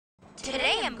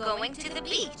am going to the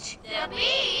beach. The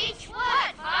beach?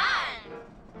 What fun!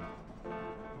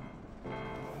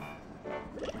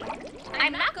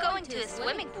 I'm not going to a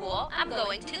swimming pool. I'm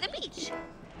going to the beach.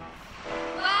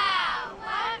 Wow,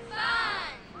 what fun!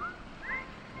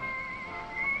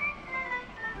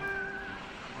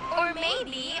 Or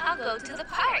maybe I'll go to the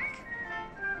park.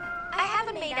 I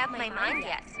haven't made up my mind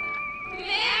yet.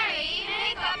 Mary,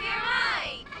 make up your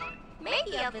mind!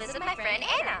 Maybe I'll visit my friend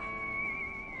Anna.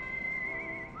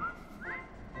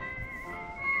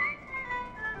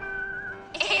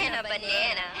 Anna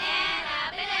Banana.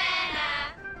 Anna Banana!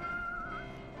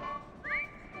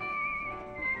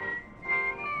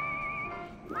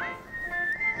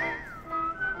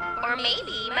 Or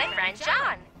maybe my friend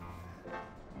John.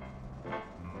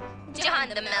 John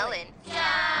the Melon.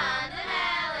 John the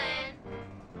Melon!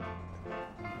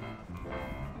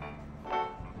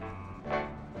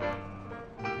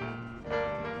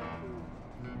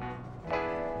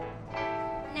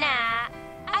 Nah,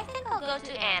 I think I'll go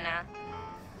to Anna.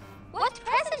 What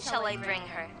present shall I bring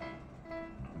her?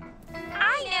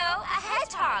 I know, a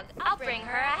hedgehog. I'll bring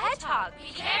her a hedgehog.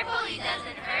 Be careful he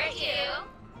doesn't hurt you.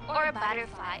 Or a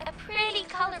butterfly, a pretty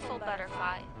colorful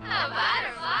butterfly. A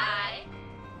butterfly?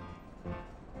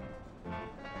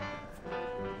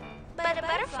 But a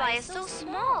butterfly is so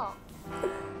small.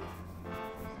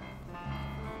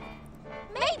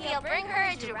 Maybe I'll bring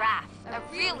her a giraffe, a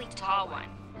really tall one.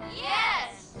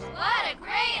 Yes! What a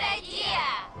great idea!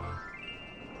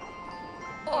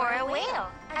 Or a whale,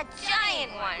 a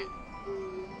giant one.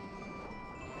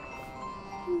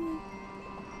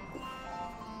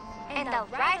 And I'll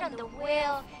ride on the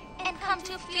whale and come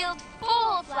to a field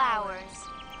full of flowers.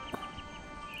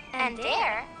 And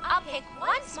there, I'll pick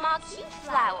one small cute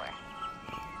flower.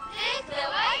 Pick the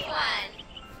white one!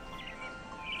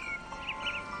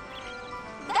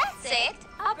 That's it!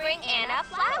 I'll bring Anna a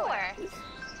flower.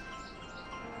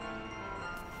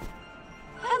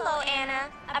 Hello, Anna.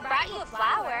 I brought you a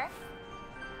flower.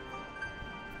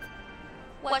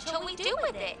 What shall we do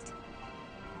with it?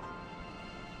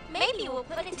 Maybe we'll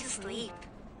put it to sleep.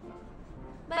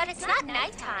 But it's not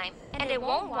nighttime, and it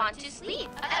won't want to sleep.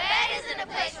 A bed isn't a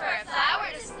place for a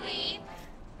flower to sleep.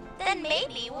 Then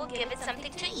maybe we'll give it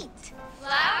something to eat.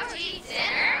 Flower to eat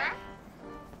dinner?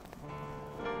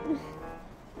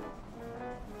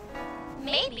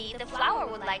 Maybe the flower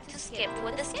would like to skip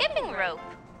with a skipping rope.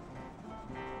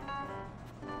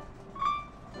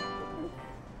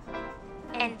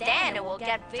 And then it will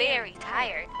get very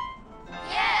tired.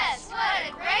 Yes, what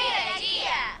a great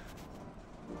idea!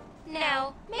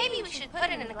 No, maybe we should put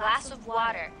it in a glass of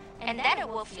water, and then it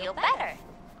will feel better.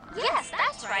 Yes,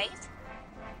 that's right.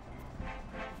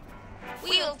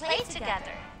 We will play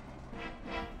together.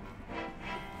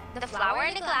 The flower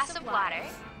in a glass of water,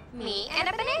 me and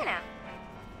a banana.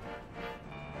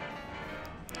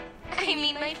 I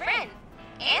mean my friend,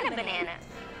 Anna Banana.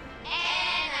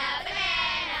 Anna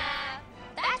Banana!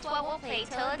 That's what we'll play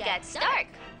till it gets dark.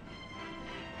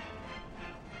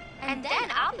 And then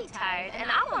I'll be tired and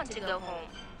I'll want to go home.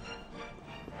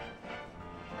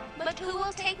 But who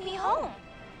will take me home?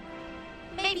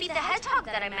 Maybe the hedgehog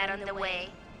that I met on the way.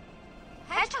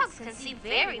 Hedgehogs can see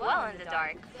very well in the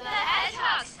dark. The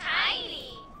hedgehog's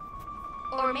tiny.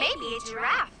 Or maybe a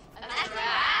giraffe. A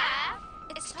giraffe?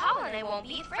 It's tall and I won't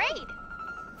be afraid.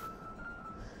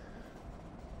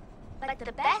 But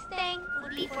the best thing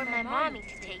would be for my mommy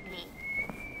to take me.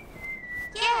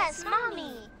 Yes,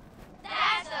 Mommy!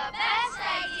 That's the best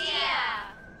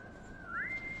idea!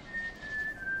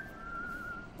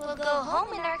 We'll go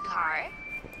home in our car.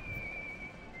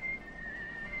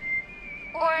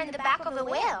 Or in the back of a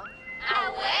whale.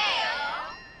 A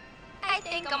whale? I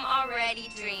think I'm already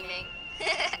dreaming.